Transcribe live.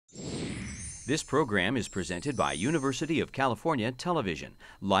This program is presented by University of California Television.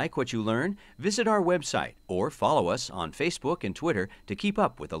 Like what you learn? Visit our website or follow us on Facebook and Twitter to keep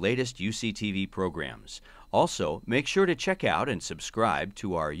up with the latest UCTV programs. Also, make sure to check out and subscribe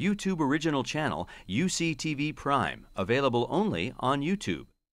to our YouTube original channel, UCTV Prime, available only on YouTube.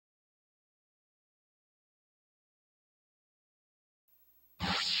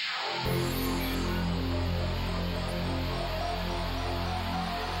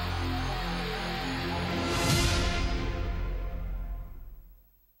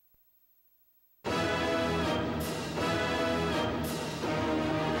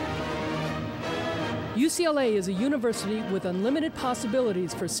 UCLA is a university with unlimited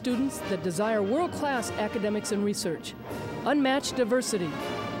possibilities for students that desire world-class academics and research, unmatched diversity,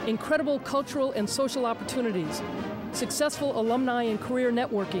 incredible cultural and social opportunities, successful alumni and career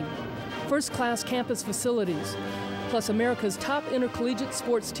networking, first-class campus facilities, plus America's top intercollegiate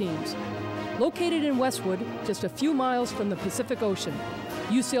sports teams. Located in Westwood, just a few miles from the Pacific Ocean,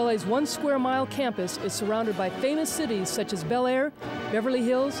 UCLA's 1 square mile campus is surrounded by famous cities such as Bel Air, Beverly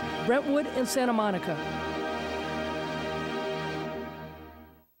Hills, Brentwood, and Santa Monica.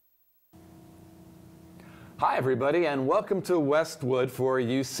 Hi everybody, and welcome to Westwood for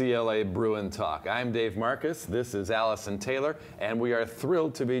UCLA Bruin Talk. I'm Dave Marcus, this is Allison Taylor, and we are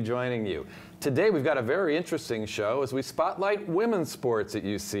thrilled to be joining you. Today we've got a very interesting show as we spotlight women's sports at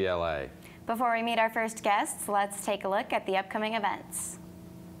UCLA. Before we meet our first guests, let's take a look at the upcoming events.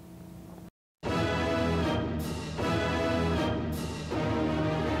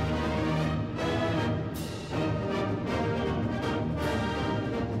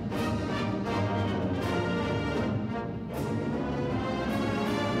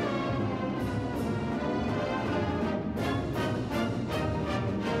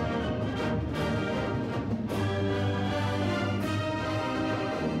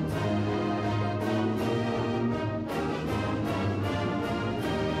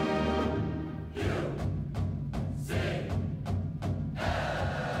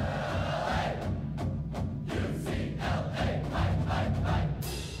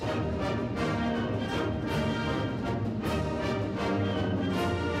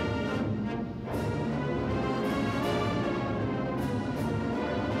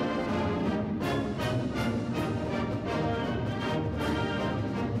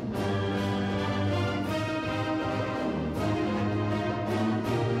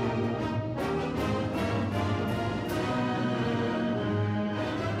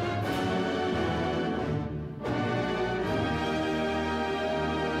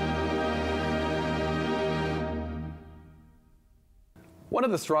 One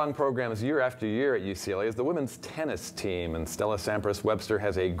of the strong programs year after year at UCLA is the women's tennis team, and Stella Sampras Webster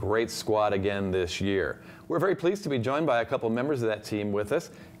has a great squad again this year. We're very pleased to be joined by a couple members of that team with us,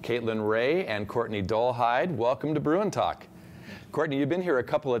 Caitlin Ray and Courtney Dolhide. Welcome to Bruin Talk. Courtney, you've been here a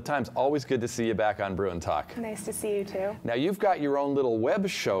couple of times. Always good to see you back on Bruin Talk. Nice to see you too. Now you've got your own little web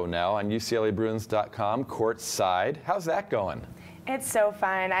show now on UCLABruins.com, Courtside. How's that going? It's so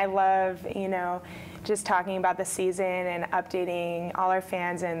fun. I love, just talking about the season and updating all our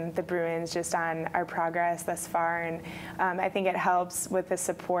fans and the Bruins just on our progress thus far. And I think it helps with the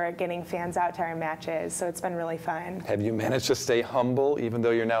support, getting fans out to our matches. So it's been really fun. Have you managed to stay humble even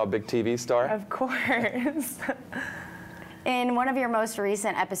though you're now a big TV star? Of course. In one of your most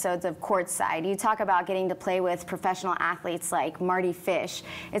recent episodes of Courtside, you talk about getting to play with professional athletes like Marty Fish.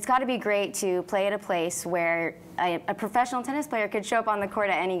 It's got to be great to play at a place where a professional tennis player could show up on the court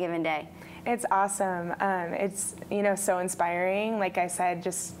at any given day. It's awesome. It's so inspiring, like I said,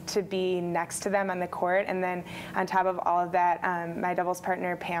 just to be next to them on the court. And then on top of all of that, my doubles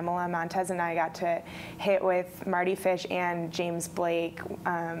partner Pamela Montez and I got to hit with Marty Fish and James Blake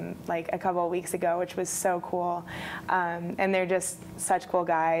like a couple of weeks ago, which was so cool. And they're just such cool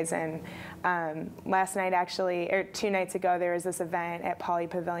guys. And last night, actually, or 2 nights ago, there was this event at Pauley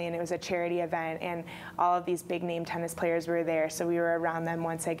Pavilion. It was a charity event, and all of these big name tennis players were there. So we were around them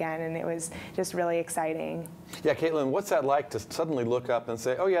once again, and it was just really exciting. Yeah, Caitlin, what's that like to suddenly look up and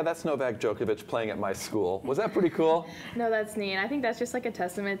say, oh yeah, that's Novak Djokovic playing at my school? Was that pretty cool? No, that's neat. And I think that's just like a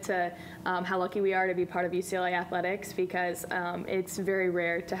testament to how lucky we are to be part of UCLA athletics, because it's very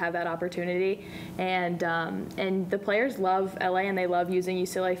rare to have that opportunity. And the players love LA and they love using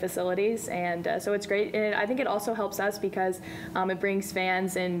UCLA facilities. And so it's great. And I think it also helps us because it brings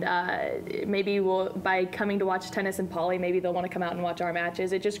fans, and maybe by coming to watch watch tennis in Poly, maybe they'll want to come out and watch our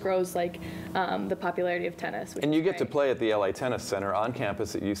matches. It just grows like the popularity of tennis. And you get to play at the LA Tennis Center on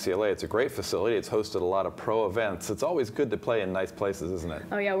campus at UCLA. It's a great facility. It's hosted a lot of pro events. It's always good to play in nice places, isn't it?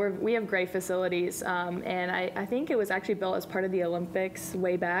 Oh yeah, we have great facilities, and I think it was actually built as part of the Olympics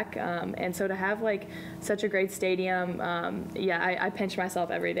way back, and so to have like such a great stadium, yeah, I pinch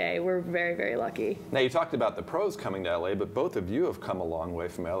myself every day. We're very, very lucky. Now you talked about the pros coming to LA, but both of you have come a long way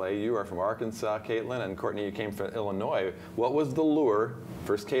from LA. You are from Arkansas, Caitlin, and Courtney, you came from Illinois. What was the lure,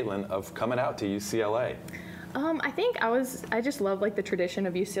 first Caitlin, of coming out to UCLA? I think I just love like the tradition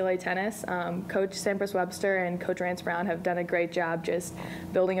of UCLA tennis. Coach Sampras Webster and Coach Rance Brown have done a great job just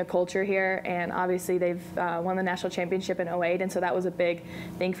building a culture here, and obviously they've won the national championship in 08, and so that was a big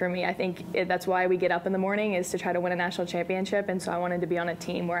thing for me. I think that's why we get up in the morning, is to try to win a national championship, and so I wanted to be on a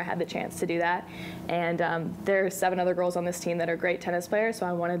team where I had the chance to do that. And there are 7 other girls on this team that are great tennis players, so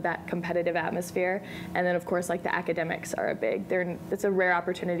I wanted that competitive atmosphere. And then of course like the academics are it's a rare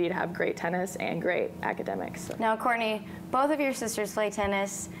opportunity to have great tennis and great academics. So. Now, Courtney, both of your sisters play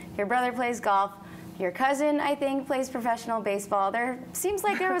tennis. Your brother plays golf. Your cousin, I think, plays professional baseball. There seems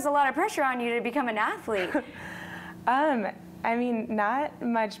like there was a lot of pressure on you to become an athlete. I mean, not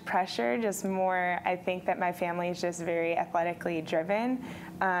much pressure, just more, I think that my family is just very athletically driven.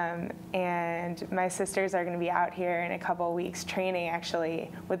 And my sisters are going to be out here in a couple of weeks training, actually,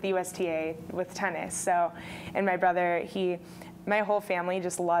 with the USTA with tennis. So, and my brother, my whole family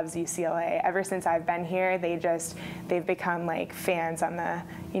just loves UCLA. Ever since I've been here, they've become like fans on the,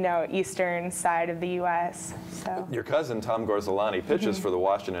 eastern side of the U.S. So. Your cousin, Tom Gorzolani, pitches for the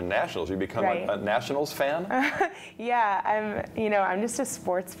Washington Nationals. You become a Nationals fan? Yeah, I'm just a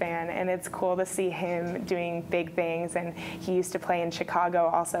sports fan, and it's cool to see him doing big things. And he used to play in Chicago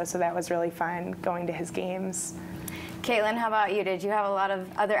also, so that was really fun going to his games. Caitlin, how about you? Did you have a lot of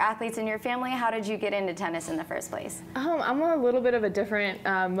other athletes in your family? How did you get into tennis in the first place? I'm a little bit of a different,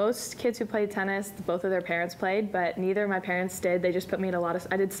 most kids who played tennis, both of their parents played, but neither of my parents did. They just put me in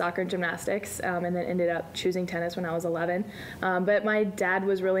I did soccer and gymnastics, and then ended up choosing tennis when I was 11. But my dad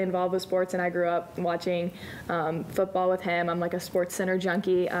was really involved with sports, and I grew up watching football with him. I'm like a sports center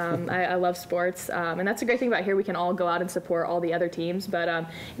junkie. I love sports, and that's a great thing about here. We can all go out and support all the other teams, but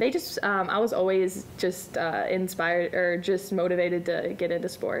I was always just inspired or just motivated to get into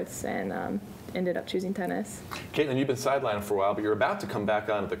sports, and ended up choosing tennis. Caitlin, you've been sidelined for a while, but you're about to come back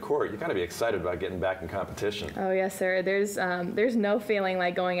onto the court. You've got to be excited about getting back in competition. Oh yes, sir. There's no feeling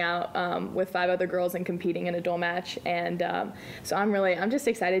like going out with 5 other girls and competing in a dual match, and so I'm just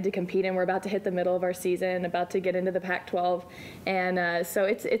excited to compete. And we're about to hit the middle of our season, about to get into the Pac-12, and so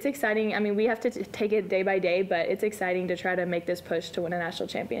it's exciting. I mean, we have to take it day by day, but it's exciting to try to make this push to win a national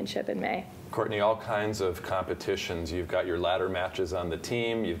championship in May. Courtney, all kinds of competitions. You've got your ladder matches on the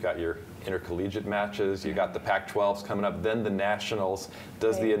team, you've got your intercollegiate matches, you've got the Pac-12s coming up, then the Nationals.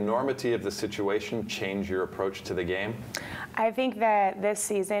 Does the enormity of the situation change your approach to the game? I think that this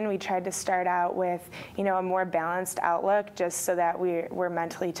season we tried to start out with, a more balanced outlook, just so that we're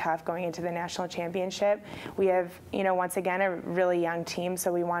mentally tough going into the national championship. We have, once again, a really young team,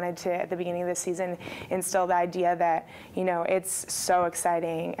 so we wanted to, at the beginning of the season, instill the idea that, it's so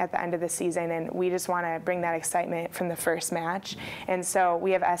exciting at the end of the season, and we just want to bring that excitement from the first match. And so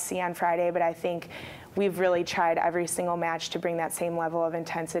we have SC on Friday, but I think we've really tried every single match to bring that same level of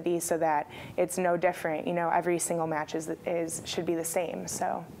intensity so that it's no different. Every single match should be the same.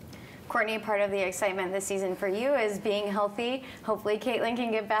 So. Courtney, part of the excitement this season for you is being healthy. Hopefully Caitlin can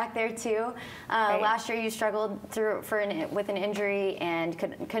get back there too. Last year you struggled with an injury and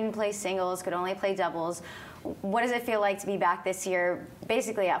couldn't play singles, could only play doubles. What does it feel like to be back this year,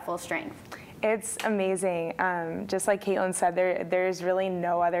 basically at full strength? It's amazing. Just like Caitlin said, there's really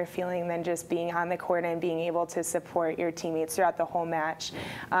no other feeling than just being on the court and being able to support your teammates throughout the whole match.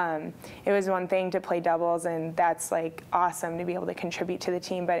 It was one thing to play doubles, and that's like awesome to be able to contribute to the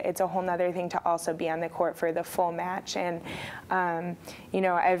team, but it's a whole nother thing to also be on the court for the full match. And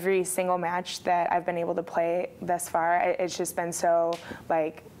every single match that I've been able to play thus far, it's just been so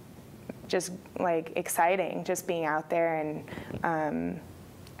exciting, just being out there, and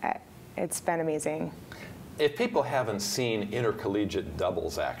it's been amazing. If people haven't seen intercollegiate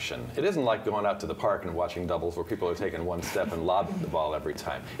doubles action, it isn't like going out to the park and watching doubles where people are taking one step and lobbing the ball every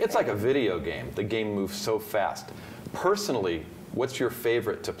time. It's like a video game. The game moves so fast. Personally, what's your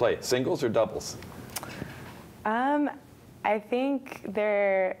favorite to play, singles or doubles? I think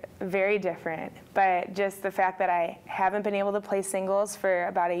they're very different, but just the fact that I haven't been able to play singles for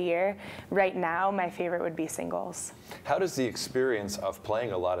about a year, right now my favorite would be singles. How does the experience of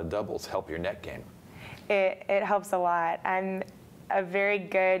playing a lot of doubles help your net game? It helps a lot. a very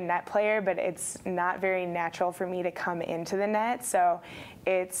good net player, but it's not very natural for me to come into the net. So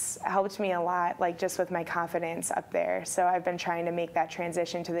it's helped me a lot, like just with my confidence up there. So I've been trying to make that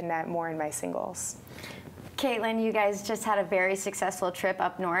transition to the net more in my singles. Caitlin, you guys just had a very successful trip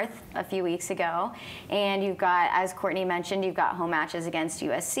up north a few weeks ago, and you've got, as Courtney mentioned, you've got home matches against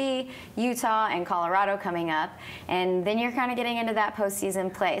USC, Utah, and Colorado coming up, and then you're kind of getting into that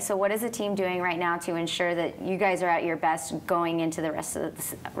postseason play. So what is the team doing right now to ensure that you guys are at your best going into the rest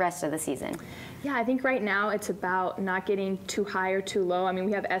of the season? Yeah, I think right now it's about not getting too high or too low. I mean,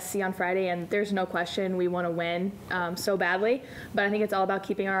 we have SC on Friday, and there's no question we want to win so badly. But I think it's all about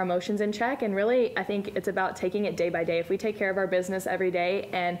keeping our emotions in check, and really, I think it's about taking it day by day. If we take care of our business every day,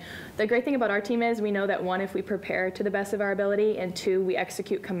 and the great thing about our team is we know that, one, if we prepare to the best of our ability, and two, we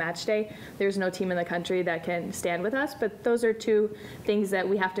execute come match day, there's no team in the country that can stand with us. But those are two things that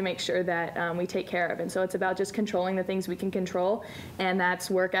we have to make sure that we take care of. And so it's about just controlling the things we can control, and that's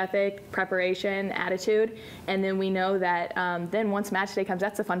work ethic, preparation, attitude, and then we know that then once match day comes,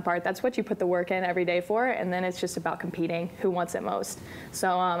 that's the fun part. That's what you put the work in every day for, and then it's just about competing, who wants it most.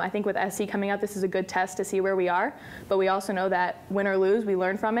 So I think with SC coming up, this is a good test to see where we are, but we also know that win or lose, we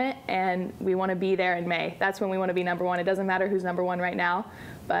learn from it, and we want to be there in May. That's when we want to be number one. It doesn't matter who's number one right now,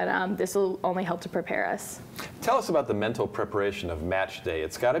 but this will only help to prepare us. Tell us about the mental preparation of match day.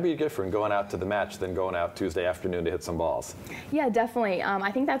 It's got to be different going out to the match than going out Tuesday afternoon to hit some balls. Yeah, definitely.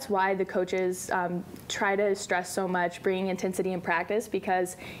 I think that's why the coaches try to stress so much bringing intensity in practice,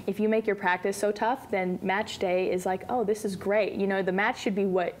 because if you make your practice so tough, then match day is like, oh, this is great. You know, the match should be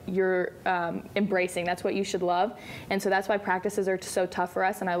what you're embracing. That's what you should love. And so that's why practices are so tough for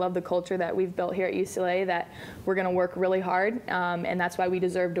us. And I love the culture that we've built here at UCLA, that we're going to work really hard, and that's why we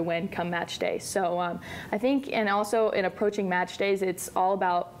deserve to win come match day. So I think, and also in approaching match days, it's all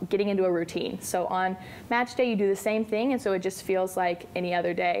about getting into a routine. So on match day, you do the same thing, and so it just feels like any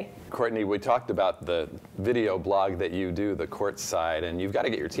other day. Courtney, we talked about the video blog that you do, the court side, and you've got to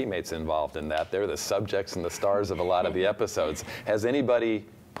get your teammates involved in that. They're the subjects and the stars of a lot of the episodes. Has anybody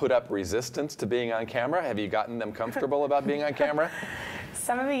put up resistance to being on camera? Have you gotten them comfortable about being on camera?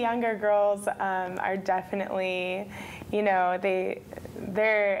 Some of the younger girls are definitely, you know,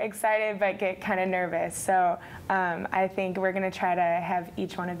 they're excited but get kind of nervous. So I think we're going to try to have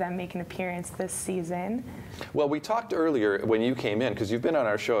each one of them make an appearance this season. Well, we talked earlier when you came in, because you've been on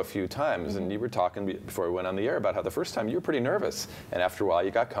our show a few times, and you were talking before we went on the air about how the first time you were pretty nervous, and after a while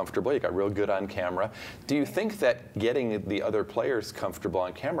you got comfortable, you got real good on camera. Do you think that getting the other players comfortable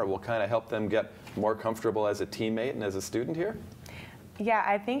on camera will kind of help them get more comfortable as a teammate and as a student here? Yeah,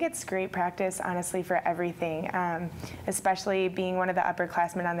 I think it's great practice, honestly, for everything, especially being one of the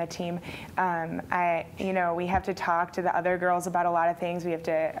upperclassmen on the team. We have to talk to the other girls about a lot of things. We have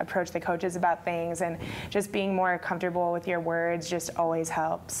to approach the coaches about things, and just being more comfortable with your words just always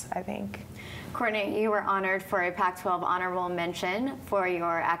helps, I think. Courtney, you were honored for a Pac-12 honorable mention for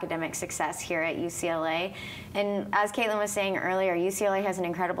your academic success here at UCLA. And as Caitlin was saying earlier, UCLA has an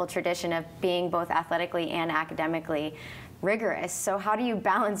incredible tradition of being both athletically and academically rigorous. So how do you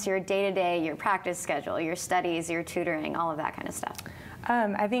balance your day-to-day, your practice schedule, your studies, your tutoring, all of that kind of stuff?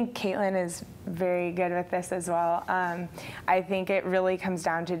 I think Caitlin is very good with this as well. I think it really comes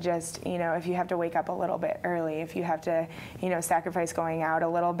down to just, you know, if you have to wake up a little bit early, if you have to, you know, sacrifice going out a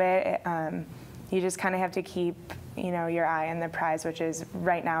little bit, you just kind of have to keep, you know, your eye on the prize, which is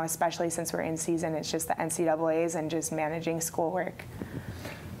right now, especially since we're in season, it's just the NCAAs and just managing schoolwork.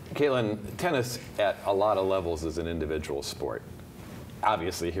 Caitlin, tennis at a lot of levels is an individual sport.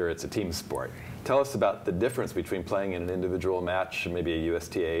 Obviously here it's a team sport. Tell us about the difference between playing in an individual match, maybe a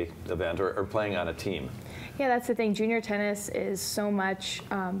USTA event, or playing on a team. Yeah, that's the thing. Junior tennis is so much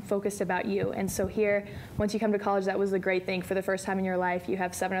focused about you. And so here, once you come to college, that was the great thing. For the first time in your life, you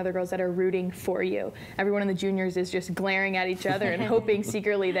have 7 other girls that are rooting for you. Everyone in the juniors is just glaring at each other and hoping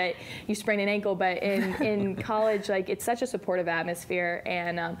secretly that you sprain an ankle. But in college, like, it's such a supportive atmosphere,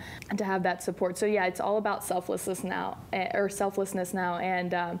 and to have that support. So yeah, it's all about selflessness now.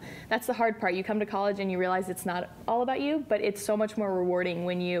 And that's the hard part. You come to college and you realize it's not all about you, but it's so much more rewarding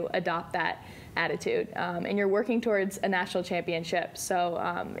when you adopt that attitude, and you're working towards a national championship, so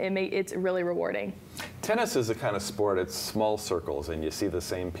it's really rewarding. Tennis is a kind of sport, it's small circles, and you see the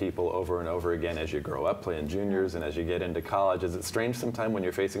same people over and over again as you grow up playing juniors and as you get into college. Is it strange sometimes when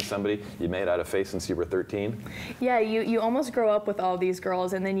you're facing somebody you made out of face since you were 13? Yeah, you almost grow up with all these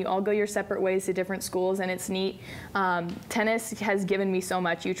girls, and then you all go your separate ways to different schools, and it's neat. Tennis has given me so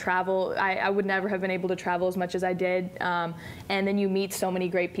much. You travel. I would never have been able to travel as much as I did, and then you meet so many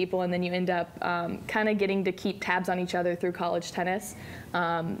great people, and then you end up kind of getting to keep tabs on each other through college tennis.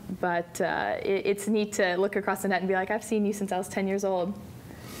 But it's neat to look across the net and be like, I've seen you since I was 10 years old.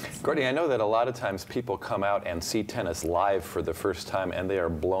 Courtney, I know that a lot of times people come out and see tennis live for the first time and they are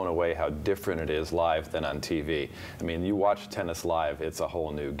blown away how different it is live than on TV. I mean, you watch tennis live, it's a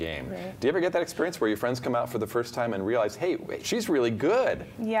whole new game. Right. Do you ever get that experience where your friends come out for the first time and realize, hey, wait, she's really good?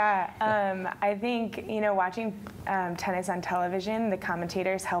 Yeah, I think, watching tennis on television, the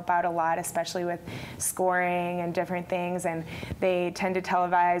commentators help out a lot, especially with scoring and different things, and they tend to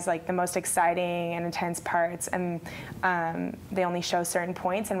televise like the most exciting and intense parts, and they only show certain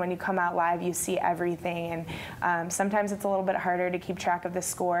points, and when you come out live, you see everything, and sometimes it's a little bit harder to keep track of the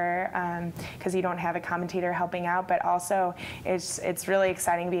score because you don't have a commentator helping out, but also it's really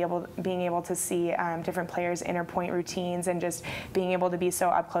exciting being able to see different players' inner point routines and just being able to be so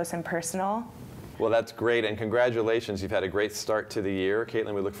up close and personal. Well, that's great, and congratulations. You've had a great start to the year.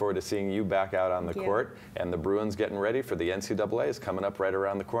 Caitlin, we look forward to seeing you back out on the court, and the Bruins getting ready for the NCAA is coming up right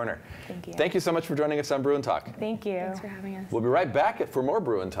around the corner. Thank you. Thank you so much for joining us on Bruin Talk. Thank you. Thanks for having us. We'll be right back for more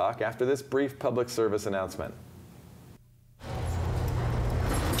Bruin Talk after this brief public service announcement.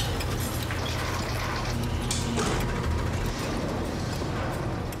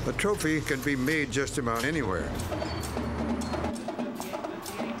 A trophy can be made just about anywhere.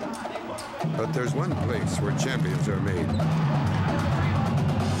 But there's one place where champions are made.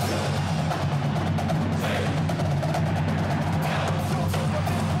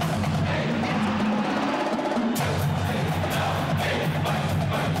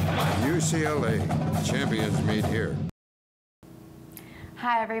 UCLA, champions meet here.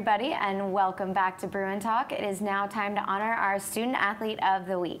 Hi everybody, and welcome back to Bruin Talk. It is now time to honor our Student Athlete of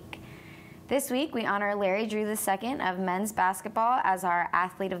the Week. This week we honor Larry Drew II of men's basketball as our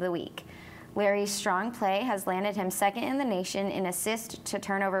Athlete of the Week. Larry's strong play has landed him second in the nation in assist to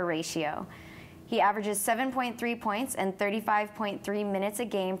turnover ratio. He averages 7.3 points and 35.3 minutes a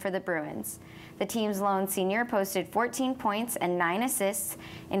game for the Bruins. The team's lone senior posted 14 points and 9 assists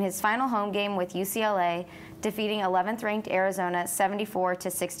in his final home game with UCLA, defeating 11th ranked Arizona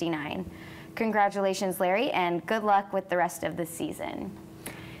 74-69. Congratulations, Larry, and good luck with the rest of the season.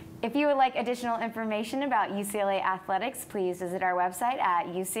 If you would like additional information about UCLA athletics, please visit our website at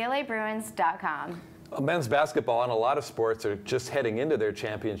uclabruins.com. Men's basketball and a lot of sports are just heading into their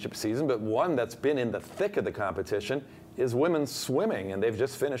championship season, but one that's been in the thick of the competition is women's swimming, and they've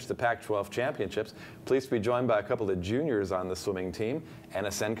just finished the Pac-12 championships. Pleased to be joined by a couple of juniors on the swimming team, Anna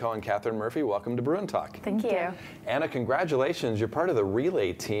Senko and Catherine Murphy. Welcome to Bruin Talk. Thank you. Anna, congratulations. You're part of the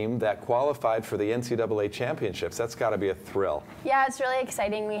relay team that qualified for the NCAA championships. That's got to be a thrill. Yeah, it's really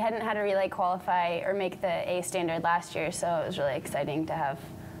exciting. We hadn't had a relay qualify or make the A standard last year, so it was really exciting to have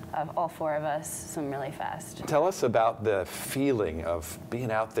all four of us swim really fast. Tell us about the feeling of being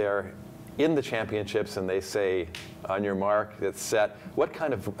out there in the championships and they say, on your mark, it's set. What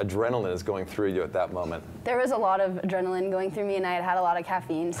kind of adrenaline is going through you at that moment? There was a lot of adrenaline going through me, and I had had a lot of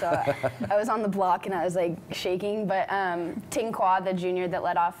caffeine, so I was on the block and I was like shaking. But Ting Kwa, the junior that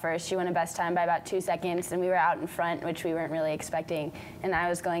led off first, she won a best time by about 2 seconds, and we were out in front, which we weren't really expecting. And I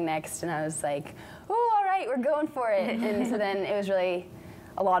was going next, and I was like, oh, all right, we're going for it. And so then it was really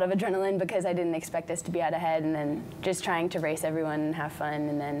a lot of adrenaline because I didn't expect us to be out ahead, and then just trying to race everyone and have fun.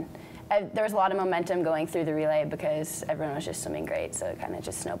 And then there was a lot of momentum going through the relay because everyone was just swimming great, so it kind of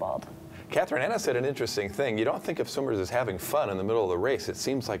just snowballed. Catherine, Anna said an interesting thing. You don't think of swimmers as having fun in the middle of the race. It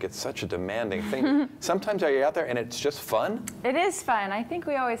seems like it's such a demanding thing. Sometimes are you out there and it's just fun? It is fun. I think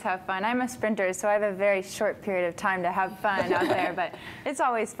we always have fun. I'm a sprinter, so I have a very short period of time to have fun out there, but it's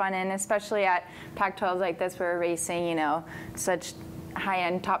always fun, and especially at Pac-12s like this where we're racing, you know, such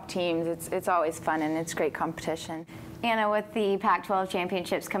high-end top teams, it's always fun and it's great competition. Anna, with the Pac-12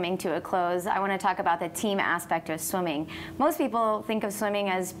 championships coming to a close, I want to talk about the team aspect of swimming. Most people think of swimming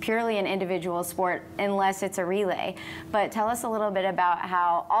as purely an individual sport unless it's a relay. But tell us a little bit about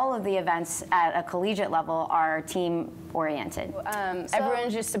how all of the events at a collegiate level are team-oriented.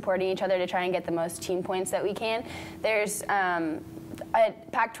 Everyone's just supporting each other to try and get the most team points that we can. There's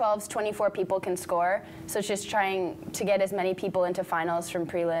at Pac-12's 24 people can score, so it's just trying to get as many people into finals from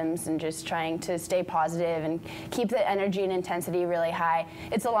prelims and just trying to stay positive and keep the energy and intensity really high.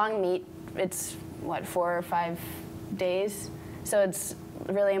 It's a long meet. It's, what, 4 or 5 days? So it's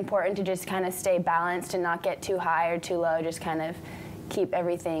really important to just kind of stay balanced and not get too high or too low, just kind of keep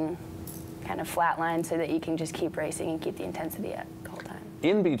everything kind of flatlined so that you can just keep racing and keep the intensity up the whole time.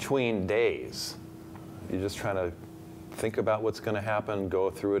 In between days, you're just trying to think about what's going to happen, go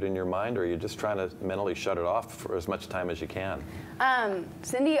through it in your mind, or are you just trying to mentally shut it off for as much time as you can?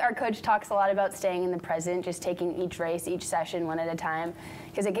 Cindy, our coach, talks a lot about staying in the present, just taking each race, each session one at a time,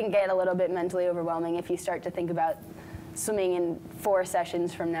 because it can get a little bit mentally overwhelming if you start to think about swimming in 4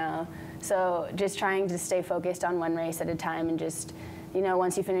 sessions from now. So just trying to stay focused on one race at a time, and just, you know,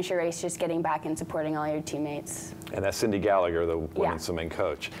 once you finish your race, just getting back and supporting all your teammates. And that's Cindy Gallagher, the women's swimming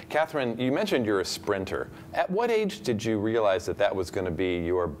coach. Catherine, you mentioned you're a sprinter. At what age did you realize that that was going to be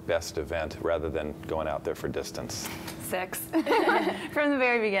your best event rather than going out there for distance? 6. From the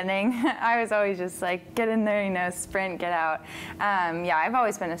very beginning, I was always just like, get in there, you know, sprint, get out. Yeah, I've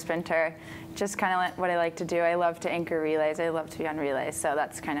always been a sprinter. Just kind of what I like to do. I love to anchor relays. I love to be on relays. So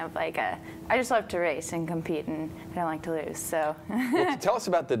that's kind of like I just love to race and compete, and I don't like to lose. So. Well, tell us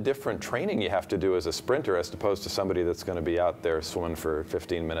about the different training you have to do as a sprinter as opposed to somebody that's going to be out there swimming for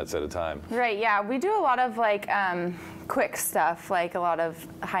 15 minutes at a time. Right, yeah. We do a lot of like quick stuff, like a lot of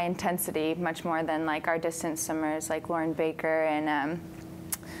high intensity, much more than like our distance swimmers like Lauren Baker and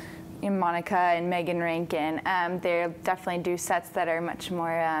Monica and Megan Rankin. They definitely do sets that are much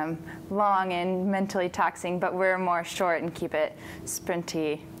more long and mentally taxing, but we're more short and keep it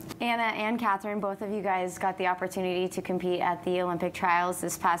sprinty. Anna and Catherine, both of you guys got the opportunity to compete at the Olympic trials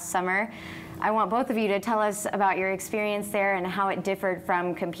this past summer. I want both of you to tell us about your experience there and how it differed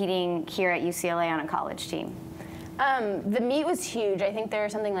from competing here at UCLA on a college team. The meet was huge. I think there were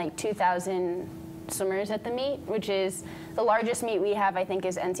something like 2,000 swimmers at the meet, which is the largest meet we have, I think,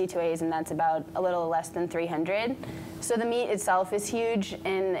 is NC2A's, and that's about a little less than 300. So the meet itself is huge,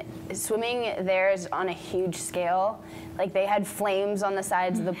 and swimming there is on a huge scale. Like, they had flames on the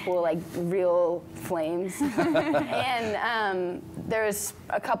sides of the pool, like real flames. And there was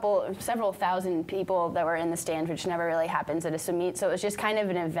several thousand people that were in the stands, which never really happens at a swim meet. So it was just kind of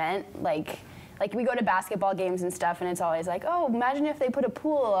an event, like we go to basketball games and stuff, and it's always like, oh, imagine if they put a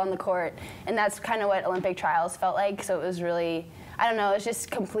pool on the court. And that's kind of what Olympic trials felt like. So it was really, I don't know, it was just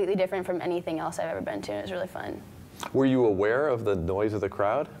completely different from anything else I've ever been to. It was really fun. Were you aware of the noise of the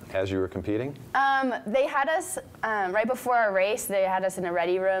crowd as you were competing? They had us, right before our race, they had us in a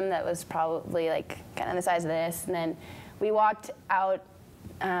ready room that was probably like kind of the size of this. And then we walked out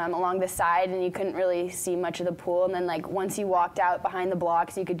along the side, and you couldn't really see much of the pool. And then like once you walked out behind the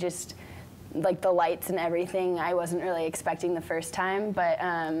blocks, you could just, like the lights and everything, I wasn't really expecting the first time, but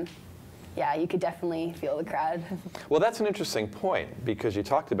yeah, you could definitely feel the crowd. Well, that's an interesting point, because you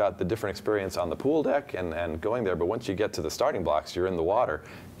talked about the different experience on the pool deck and going there, but once you get to the starting blocks, you're in the water.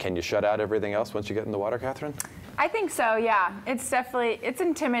 Can you shut out everything else once you get in the water, Catherine? I think so, yeah. It's definitely, it's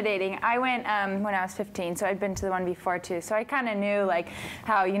intimidating. I went when I was 15, so I'd been to the one before too, so I kind of knew like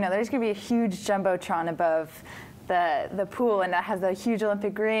how, you know, there's gonna be a huge jumbotron above the pool, and that has the huge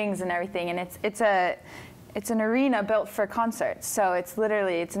Olympic rings and everything, and it's an arena built for concerts, so it's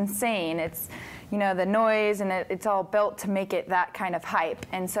literally, it's insane. It's, you know, the noise, and it's all built to make it that kind of hype.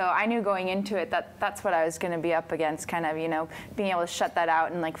 And so I knew going into it that that's what I was going to be up against, kind of, you know, being able to shut that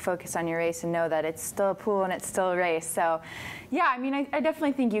out and like focus on your race and know that it's still a pool and it's still a race. So yeah, I mean, I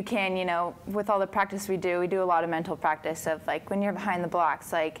definitely think you can, you know, with all the practice we do a lot of mental practice of like when you're behind the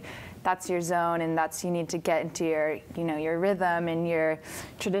blocks, like that's your zone, and that's, you need to get into your, you know, your rhythm and your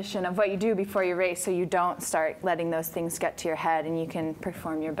tradition of what you do before you race, so you don't start letting those things get to your head and you can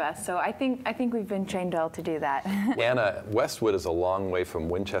perform your best. So I think we've been trained well to do that. Anna, Westwood is a long way from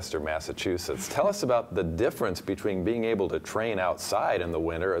Winchester, Massachusetts. Tell us about the difference between being able to train outside in the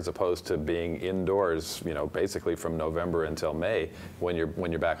winter as opposed to being indoors, you know, basically from November until May when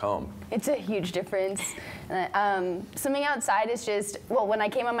you're back home. It's a huge difference. Swimming outside is just, well, when I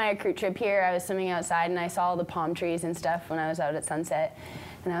came on my recruit trip here, I was swimming outside and I saw all the palm trees and stuff when I was out at sunset.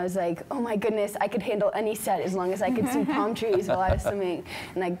 And I was like, oh my goodness, I could handle any set as long as I could see palm trees while I was swimming.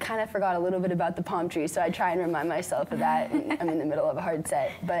 And I kind of forgot a little bit about the palm trees, so I try and remind myself of that. And I'm in the middle of a hard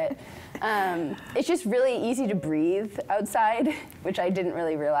set. But it's just really easy to breathe outside, which I didn't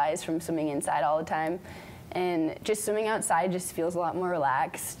really realize from swimming inside all the time. And just swimming outside just feels a lot more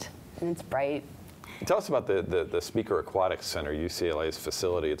relaxed, and it's bright. Tell us about the Speaker Aquatics Center, UCLA's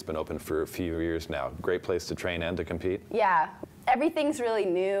facility. It's been open for a few years now. Great place to train and to compete? Yeah, everything's really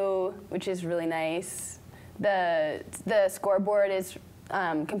new, which is really nice. The scoreboard is,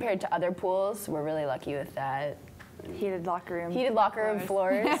 compared to other pools, we're really lucky with that. Heated locker room. Heated locker room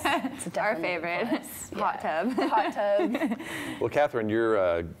floors. It's our favorite. Hot tub. Hot tub. Well, Catherine,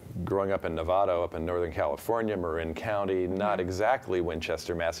 you're growing up in Novato, up in Northern California, Marin County, not exactly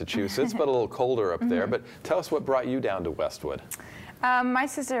Winchester, Massachusetts, but a little colder up there. But tell us what brought you down to Westwood. My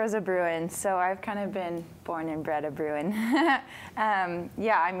sister was a Bruin, so I've kind of been born and bred a Bruin.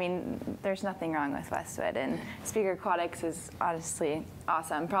 Yeah, I mean, there's nothing wrong with Westwood, and Speaker Aquatics is honestly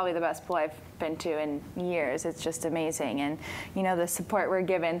awesome. Probably the best pool I've been to in years. It's just amazing, and you know, the support we're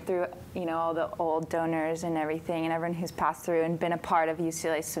given through, you know, all the old donors and everything, and everyone who's passed through and been a part of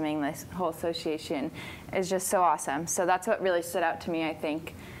UCLA Swimming, this whole association, is just so awesome. So that's what really stood out to me, I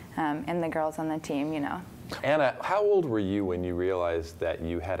think, and the girls on the team, you know. Anna, how old were you when you realized that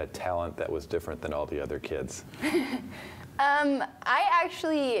you had a talent that was different than all the other kids? I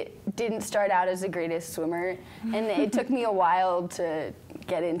actually didn't start out as the greatest swimmer, and it took me a while to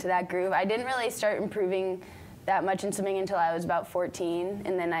get into that groove. I didn't really start improving that much in swimming until I was about 14,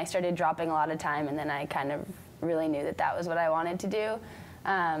 and then I started dropping a lot of time, and then I kind of really knew that that was what I wanted to do.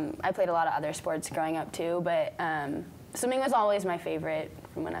 I played a lot of other sports growing up too, but swimming was always my favorite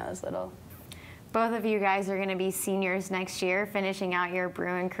from when I was little. Both of you guys are going to be seniors next year, finishing out your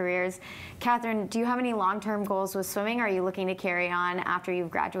Bruin careers. Catherine, do you have any long-term goals with swimming? Are you looking to carry on after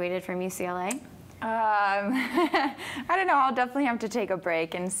you've graduated from UCLA? I don't know. I'll definitely have to take a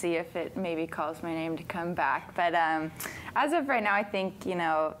break and see if it maybe calls my name to come back. But as of right now, I think, you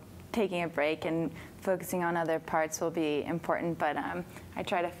know, taking a break and focusing on other parts will be important. But I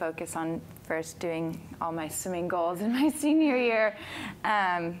try to focus on first doing all my swimming goals in my senior year.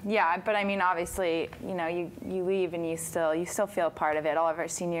 Yeah, but I mean, obviously, you know, you leave and you still feel part of it. All of our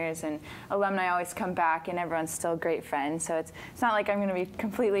seniors and alumni always come back, and everyone's still great friends. So it's not like I'm going to be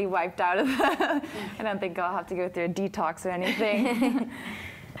completely wiped out of the. I don't think I'll have to go through a detox or anything.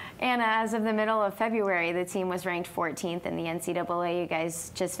 Anna, as of the middle of February, the team was ranked 14th in the NCAA. You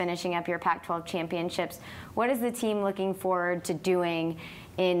guys just finishing up your Pac-12 championships. What is the team looking forward to doing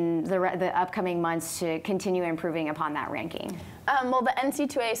in the upcoming months to continue improving upon that ranking? Well, the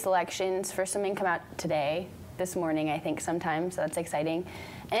NC2A selections for swimming come out today, this morning, I think, sometime, so that's exciting.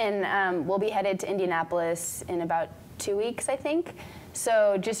 And we'll be headed to Indianapolis in about 2 weeks, I think.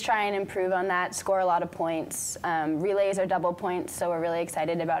 So just try and improve on that, score a lot of points. Relays are double points, so we're really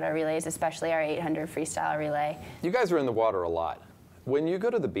excited about our relays, especially our 800 freestyle relay. You guys are in the water a lot. When you go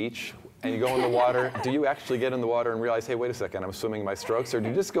to the beach and you go in the water, do you actually get in the water and realize, hey, wait a second, I'm swimming my strokes, or do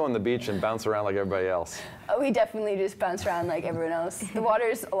you just go on the beach and bounce around like everybody else? Oh, we definitely just bounce around like everyone else. The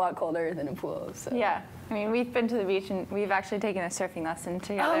water's a lot colder than a pool, so. Yeah. I mean, we've been to the beach and we've actually taken a surfing lesson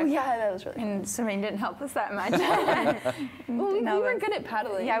together. Oh yeah, that was really fun. And swimming didn't help us that much. Well, we were good at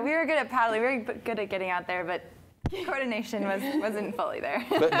paddling. Yeah, we were good at paddling. We were good at getting out there, but coordination wasn't fully there.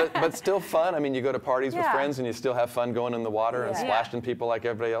 but still fun. I mean, you go to parties with Yeah. friends and you still have fun going in the water and Yeah. splashing people like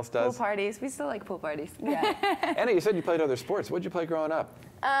everybody else does. Pool parties. We still like pool parties. Yeah. Anna, you said you played other sports. What did you play growing up?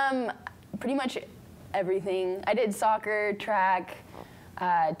 Pretty much everything. I did soccer, track,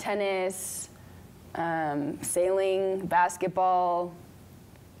 tennis, sailing, basketball.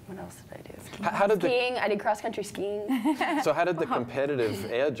 What else did I do? How did skiing. I did cross-country skiing. So how did the competitive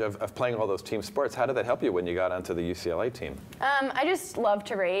edge of playing all those team sports, how did that help you when you got onto the UCLA team? I just love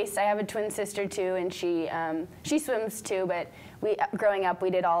to race. I have a twin sister too, and she swims too, but growing up we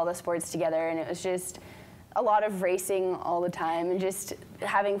did all the sports together, and it was just a lot of racing all the time and just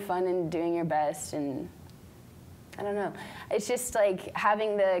having fun and doing your best, and I don't know. It's just like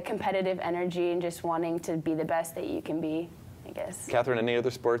having the competitive energy and just wanting to be the best that you can be, I guess. Catherine, any other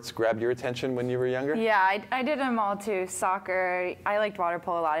sports grabbed your attention when you were younger? Yeah, I did them all too. Soccer. I liked water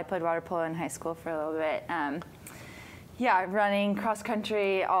polo a lot. I played water polo in high school for a little bit. Yeah, running, cross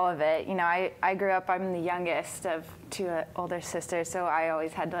country, all of it. You know, I grew up, I'm the youngest of two older sisters, so I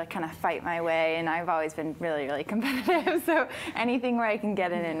always had to kind of fight my way, and I've always been really, really competitive. So anything where I can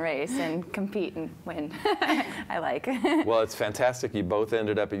get in and race and compete and win, I like. Well, it's fantastic. You both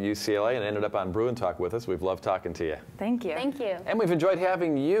ended up at UCLA and ended up on Bruin Talk with us. We've loved talking to you. Thank you. Thank you. And we've enjoyed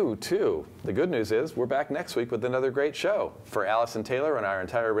having you, too. The good news is we're back next week with another great show. For Allison Taylor and our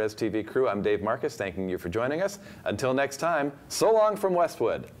entire Res TV crew, I'm Dave Marcus, thanking you for joining us. Until next time, so long from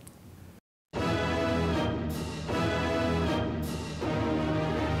Westwood.